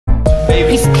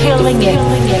He's killing it.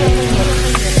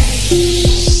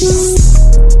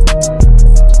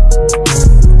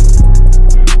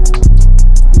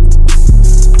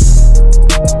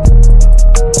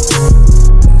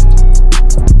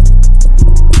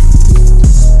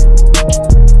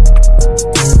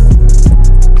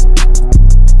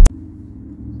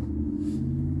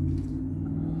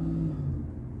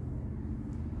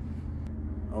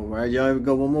 Alright, y'all, here we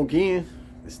go one more again.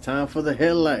 It's time for the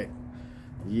headlight.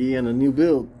 Yeah, and a new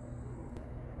build.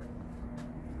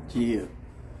 Yeah.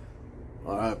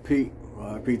 R.I.P.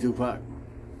 R.I.P. Tupac.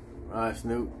 Alright,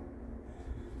 Snoop.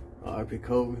 R.I.P.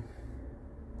 Kobe.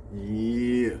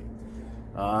 Yeah.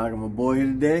 I got my boy here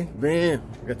today. Bam.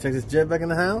 Got Texas Jet back in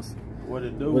the house. What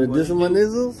it do? With a diss on my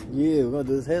nizzles. Yeah, we're gonna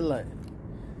do this headlight.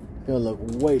 It's gonna look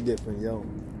way different, yo.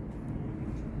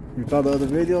 You saw the other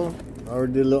video? I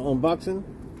already did a little unboxing.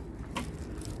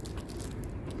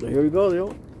 So here we go,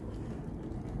 yo.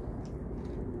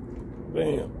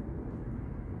 Bam.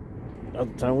 That's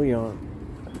the time we on.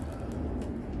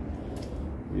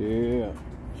 Yeah.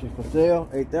 She's for sale.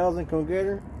 8,000. Come get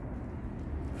her.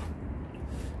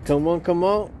 Come on, come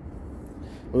on.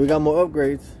 Well, we got more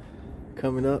upgrades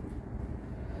coming up.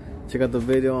 Check out the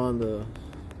video on the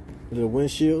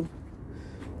windshield.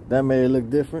 That made it look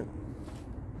different.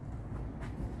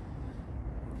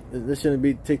 This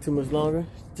shouldn't take too much longer.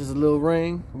 Just a little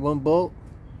ring, one bolt,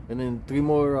 and then four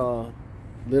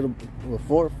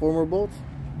more bolts.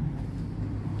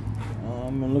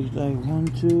 It looks like 1,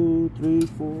 2, 3,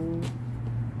 4.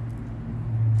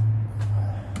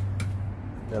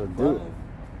 That'll do it.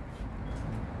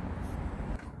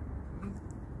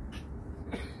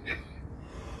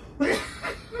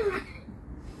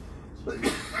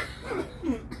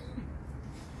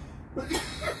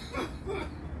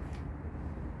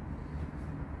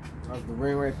 That's the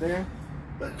ring right there.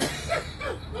 Damn,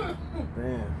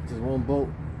 just one bolt.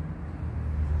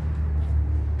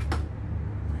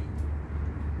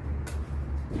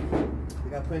 We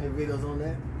got plenty of videos on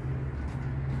that.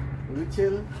 We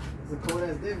chilling. It's a cold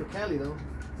ass day for Cali though.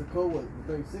 It's a cold what?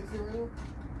 30-60 right now?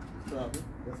 Probably.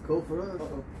 That's cold for us.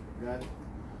 So got it.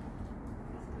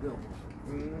 Let's go.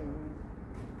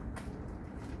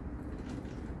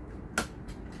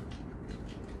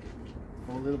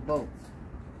 Four little bolts.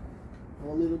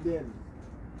 4 little daddies.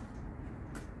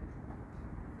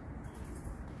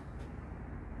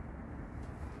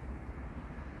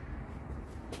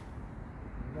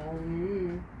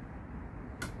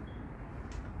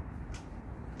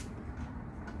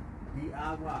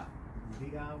 DIY.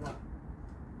 DIY.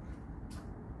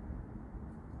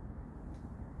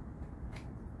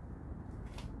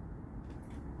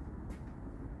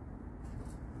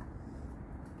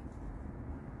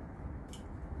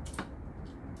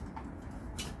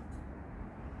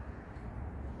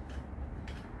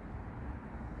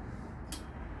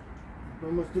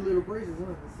 Almost 2 little braces, huh?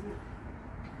 Let's see it.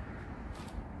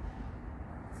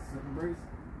 7 braces.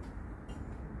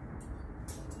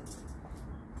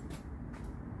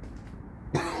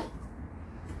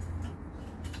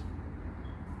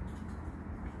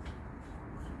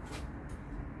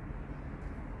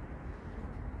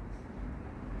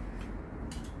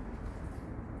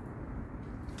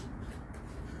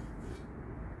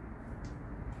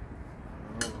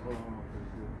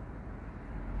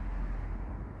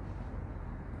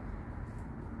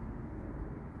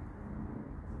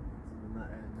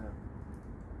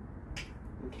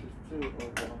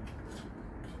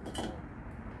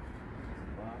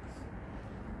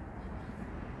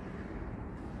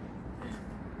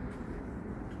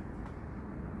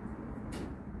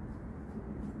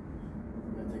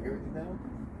 Take everything down.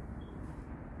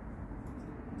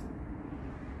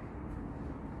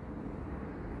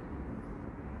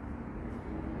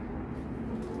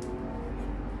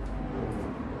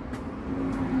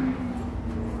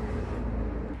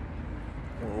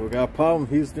 We got a problem,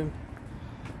 Houston.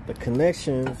 The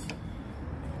connections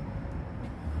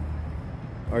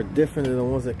are different than the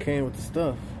ones that came with the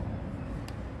stuff.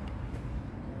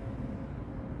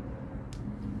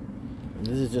 And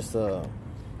this is just a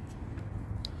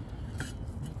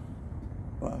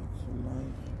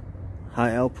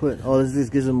high output. Oh, this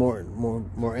gives it more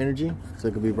energy, so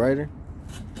it could be brighter.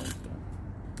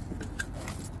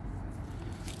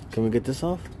 Can we get this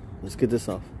off? Let's get this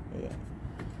off. Yeah.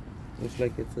 Looks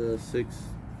like it's a 6.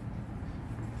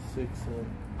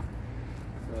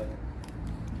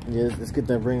 Yeah, let's get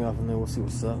that ring off and then we'll see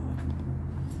what's up.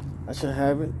 I should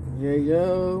have it. Yeah,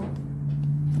 yo.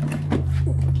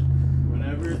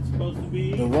 Whatever it's supposed to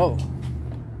be. The roll.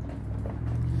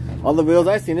 All the videos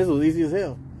I seen, this was easy as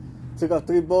hell. Took off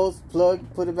 3 bolts, plug,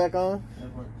 put it back on.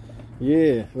 That works.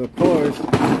 Yeah, of course.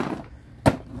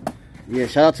 Yeah,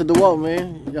 shout out to DeWalt,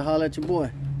 man. You gotta holler at your boy.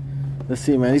 Let's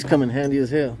see, man. He's coming handy as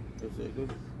hell.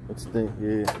 What's the thing?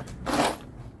 Yeah.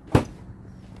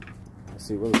 Let's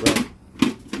see, what is that?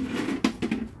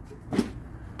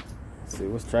 Let's see,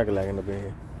 what's tracker lagging up in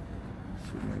here?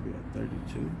 Maybe a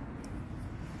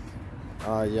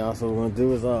 32. Y'all, so what we're gonna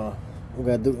do is we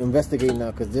gotta do investigate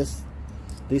now, cause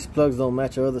these plugs don't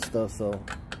match our other stuff, so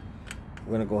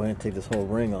we're gonna go ahead and take this whole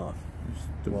ring off.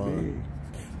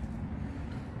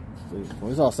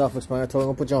 Well, it's all self-explanatory. I'm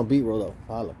gonna put you on beat roll though.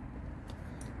 Holla.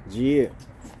 Yeah.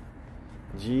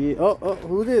 Yeah. Oh,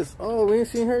 who this? Oh, we ain't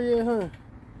seen her yet, huh?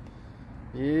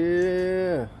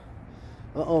 Yeah.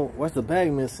 Where's the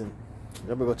bag missing?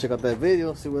 Y'all better go check out that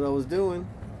video, see what I was doing.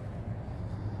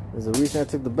 There's a reason I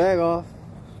took the bag off.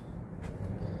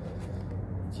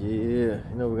 Yeah,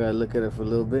 you know we gotta look at her for a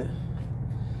little bit.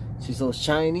 She's so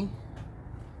shiny.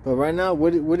 But right now,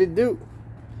 what it do?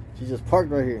 She just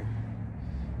parked right here.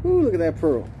 Ooh, look at that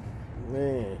pearl.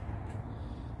 Man.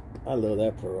 I love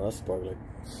that pearl. That's sparkling.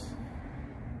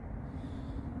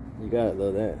 You gotta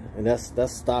love that. And that's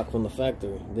stock from the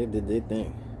factory. They did their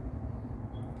thing.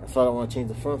 That's why I don't want to change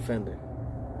the front fender.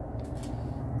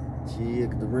 Gee,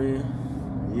 look at the rim.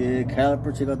 Yeah,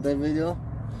 caliper. Check out that video.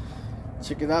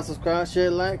 Check it out, subscribe,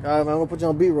 share, like. Alright, man, I'm gonna put you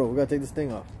on B-roll. We gotta take this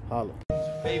thing off. Holla.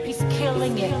 He's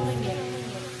killing it.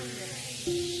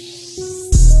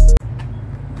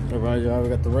 Alright, y'all, we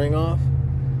got the ring off.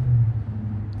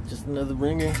 Just another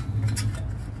ringer.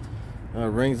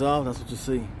 Rings off, that's what you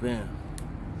see. Bam.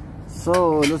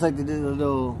 So, it looks like they did a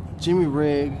little Jimmy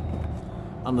rig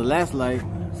on the last light.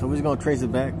 So, we're just gonna trace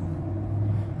it back.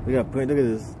 We got, look at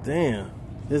this. Damn.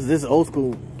 This is old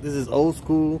school. This is old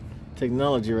school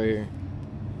technology right here.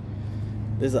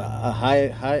 This is a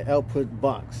high output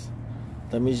box.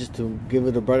 That means just to give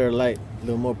it a brighter light, a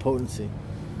little more potency.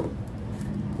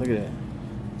 Look at that.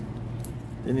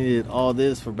 They needed all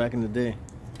this for back in the day.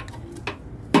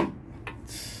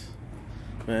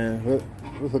 Man,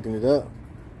 we're hooking it up.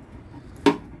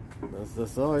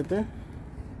 That's all right there.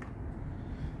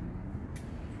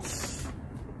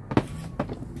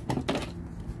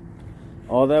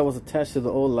 All that was attached to the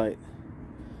old light.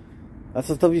 That's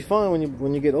the stuff you find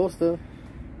when you get old stuff.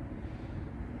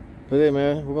 But hey,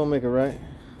 man, we're gonna make it right.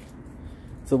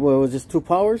 So what, it was just 2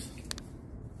 powers?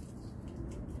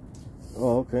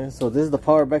 Oh, okay. So this is the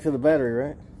power back to the battery,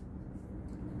 right?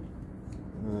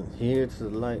 And here to the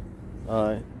light.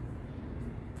 Alright.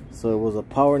 So it was a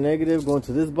power negative going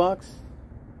to this box.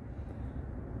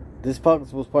 This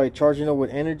box was probably charging it with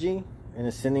energy and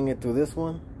it's sending it through this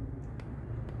one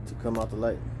to come out the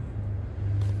light.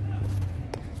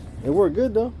 It worked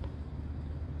good though.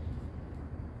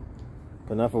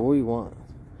 But not for what we want.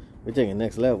 We're taking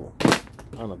next level.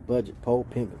 On a budget. Pole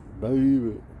pimping.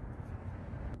 Baby.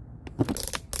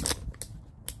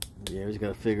 Yeah, we just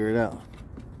gotta figure it out.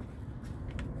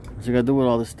 What you gotta do with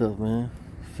all this stuff, man?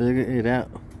 Figure it out.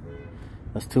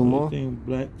 That's 2 more. Everything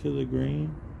black to the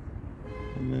green.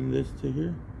 And then this to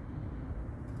here.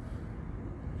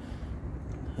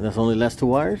 And that's only last 2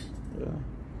 wires? Yeah.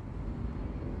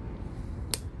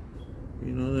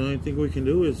 You know, the only thing we can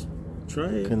do is try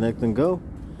it. Connect and go.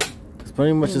 It's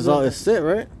pretty much is all it's set,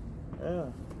 right?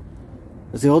 Yeah.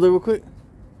 Let's see, hold it real quick.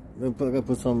 I gotta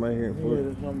put some right here. Yeah,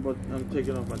 there's something, but I'm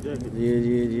taking off my jacket.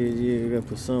 Yeah. We gotta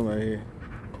put some right here.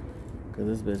 Cause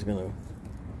this bitch gonna.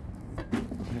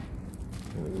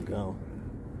 There we go.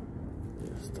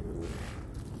 Yeah, stuff it.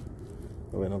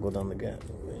 Oh wait, don't go down the gap.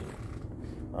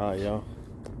 Alright, y'all.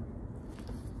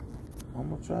 I'm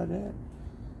gonna try that.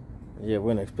 Yeah,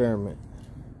 we're gonna experiment.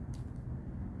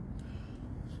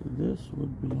 So this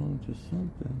would belong to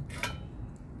something.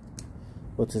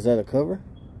 What's is that, a cover?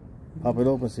 Pop it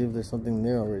open, see if there's something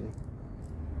there already.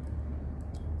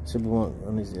 Should be one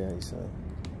on these, yeah, he said.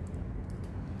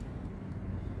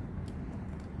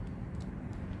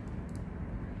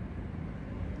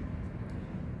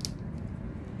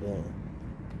 Yeah.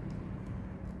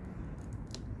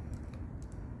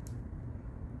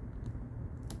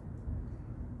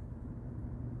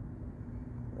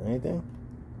 Anything?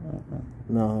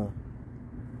 No.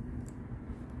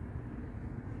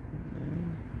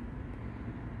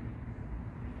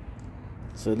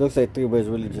 So it looks like 3, but it's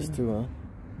really just 2, huh?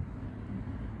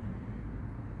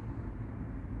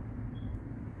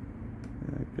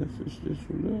 Yeah, I guess it's just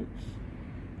relax.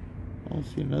 I don't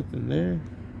see nothing there.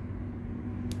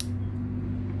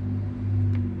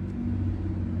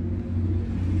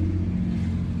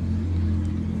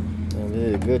 Man, they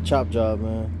did a good chop job,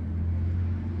 man.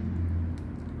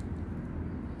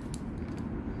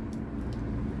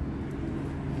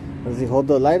 Does he hold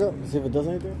the light up? See if it does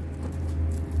anything?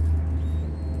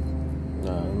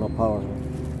 Nah, no power. Man.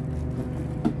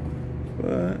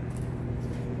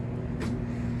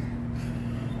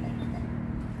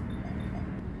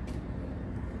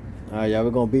 Alright, y'all,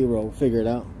 we're gonna beat roll. Figure it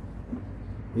out.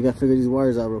 You gotta figure these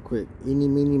wires out real quick. Eeny,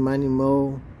 meeny, miny,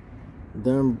 mo.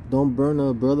 Don't burn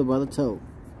a brother by the toe.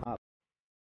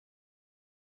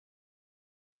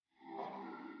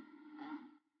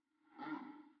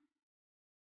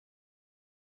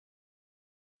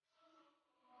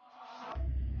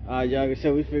 Alright, y'all, like I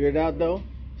said, we figured it out though.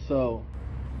 So,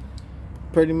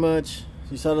 pretty much,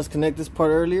 you saw us connect this part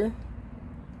earlier.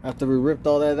 After we ripped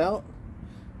all that out.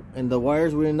 And the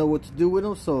wires, we didn't know what to do with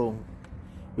them, so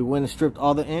we went and stripped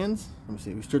all the ends. Let me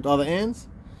see, we stripped all the ends.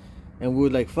 And we were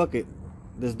like, fuck it.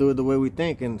 Let's do it the way we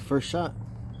think. And first shot,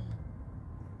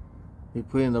 we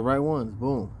put in the right ones.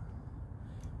 Boom.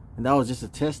 And that was just to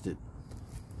test it.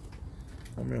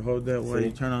 I'm gonna hold that while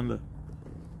you turn on the...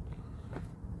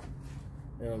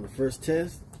 And on the first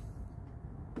test,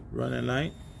 running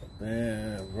light.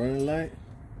 And running light.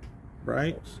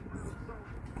 Brights.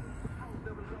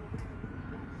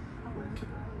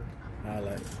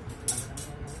 Highlight.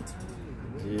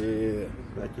 Yeah.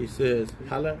 Like he says,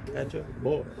 holla at your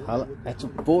boy. Holla at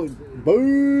your boy.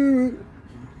 Boo!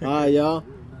 Alright, y'all.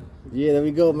 Yeah, there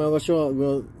we go, man. I'm gonna show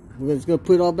you. We're just gonna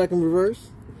put it all back in reverse.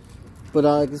 But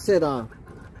like I said,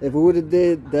 if we would have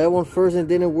did that one first and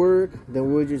didn't work,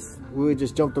 then we would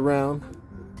just jumped around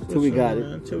until we got it.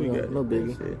 Until we got it. No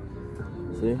biggie.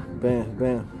 See? Bam,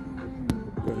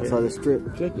 bam. That's how they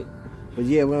strip. Check it. But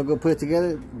yeah, we're gonna go put it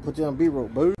together. Put you on B-roll,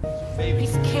 boo.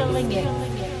 He's killing it.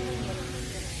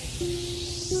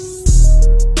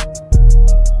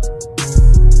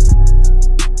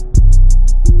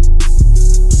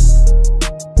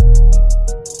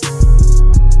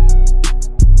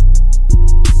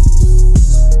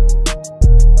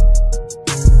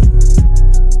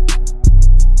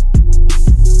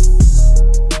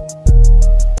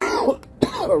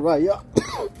 All right, y'all.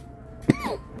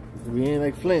 We ain't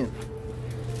like Flynn.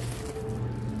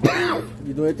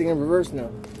 You do everything in reverse now.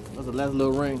 That's the last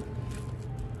little ring.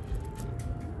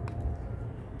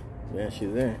 Yeah,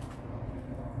 she's there.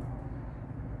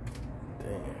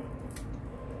 Damn.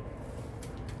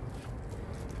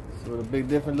 So what a big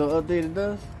different little update it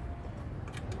does.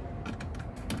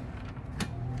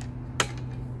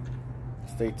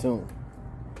 Stay tuned.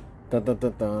 Dun, dun,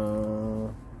 dun,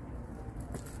 dun.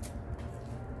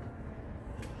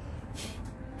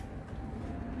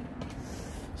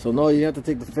 So no, you have to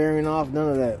take the fairing off, none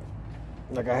of that.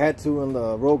 Like I had to on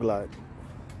the Road Glide.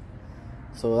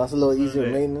 So that's a little easier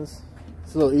maintenance.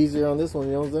 It's a little easier on this one,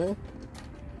 you know what I'm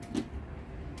saying?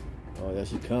 Oh yeah,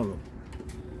 she coming.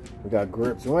 We got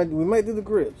grips. We might do the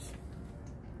grips.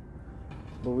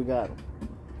 But we got them.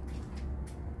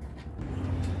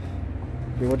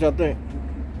 Okay, what y'all think?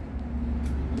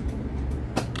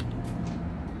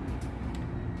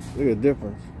 Look at the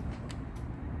difference.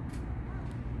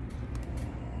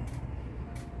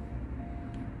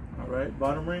 Right,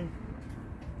 bottom ring.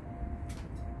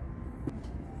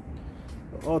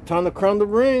 Oh, time to crown the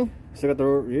ring. Still got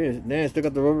the, yeah, damn, still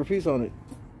got the rubber piece on it.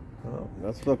 Oh,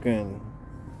 that's fucking.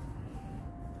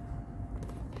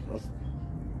 That's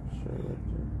Straight right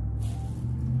there.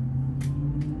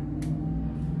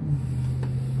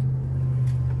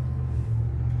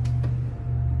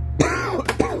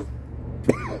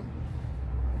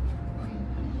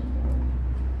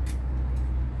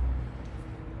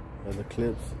 and the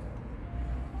clips.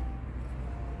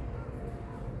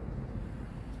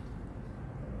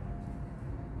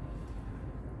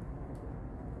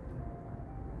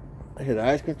 I hear the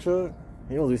ice cream truck.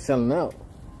 He don't be selling out.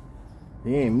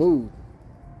 He ain't moved.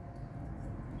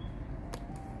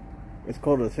 It's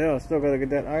cold as hell. Still gotta get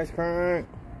that ice cream.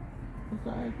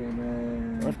 Ice cream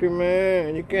man. Ice cream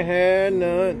man, you can have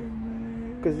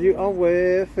none. Cause you on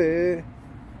welfare.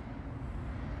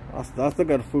 I still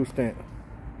got a food stamp.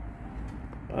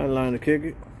 I ain't lying to kick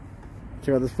it.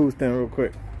 Check out this food stamp real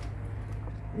quick.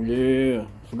 Yeah.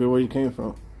 Forget where you came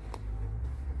from.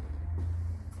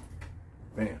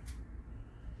 Bam.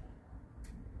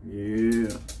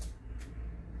 Yeah.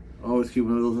 Always keep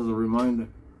one of those as a reminder.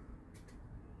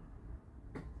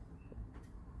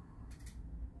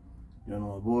 You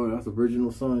know, boy, that's the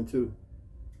original sign too.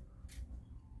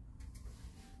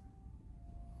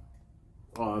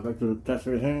 Oh, back to the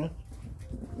tester hand.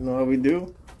 You know how we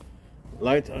do?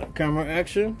 Light, camera,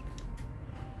 action.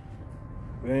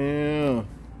 Bam.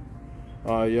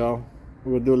 Alright, y'all.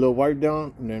 We're gonna do a little wipe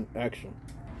down and then action.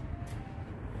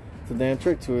 It's a damn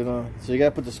trick to it, huh? So you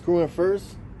gotta put the screw in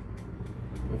first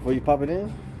before you pop it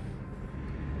in.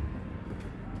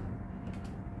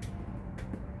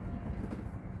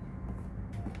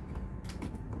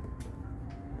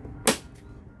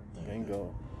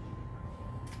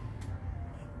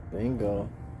 Bingo.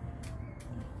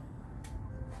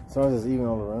 As long as it's even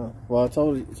all around. Well, it's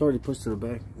already pushed to the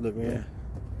back. Look, man. Yeah.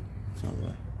 It's all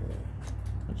right. Yeah.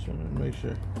 I just wanted to make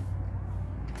sure.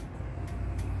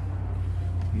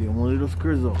 Yeah, one little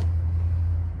scrizzle.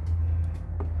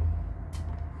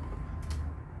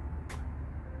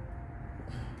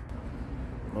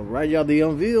 All right, y'all, the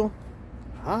unveil.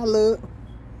 Holla.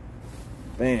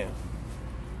 Bam.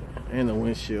 And the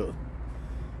windshield.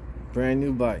 Brand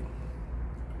new bike.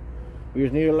 We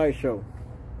just need a light show.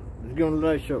 Let's give them the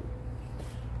light show.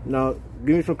 Now,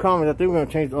 give me some comments. I think we're going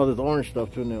to change all this orange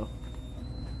stuff too now.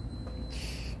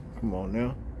 Come on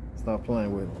now. Stop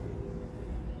playing with it.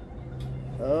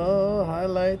 Oh,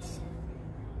 highlights.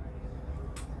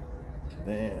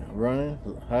 Damn. Running.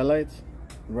 Highlights.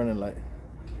 Running light.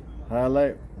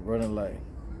 Highlight. Running light.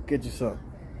 Get you some.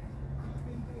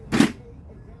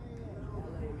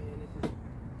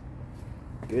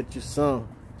 Get you some.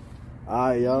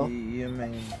 Alright, y'all. Yeah,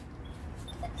 man.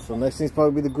 So next thing's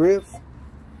probably be the grips.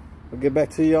 We'll get back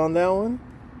to you on that one.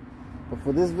 But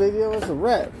for this video, it's a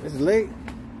wrap. It's late.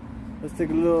 Let's take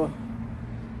a little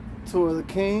tour of the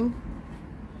King.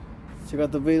 Check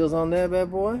out the videos on that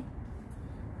bad boy.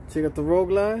 Check out the Road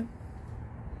Glide.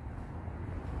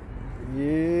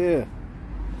 Yeah.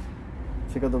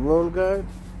 Check out the Road Glide.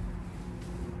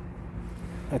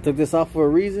 I took this off for a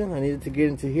reason. I needed to get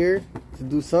into here to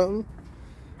do something.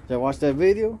 So I watched that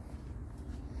video.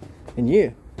 And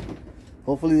yeah.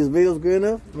 Hopefully this video's good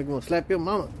enough. Make me slap your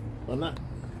mama. Or not.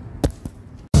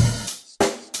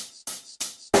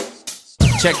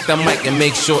 Check the mic and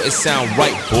make sure it sound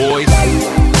right,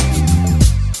 boys.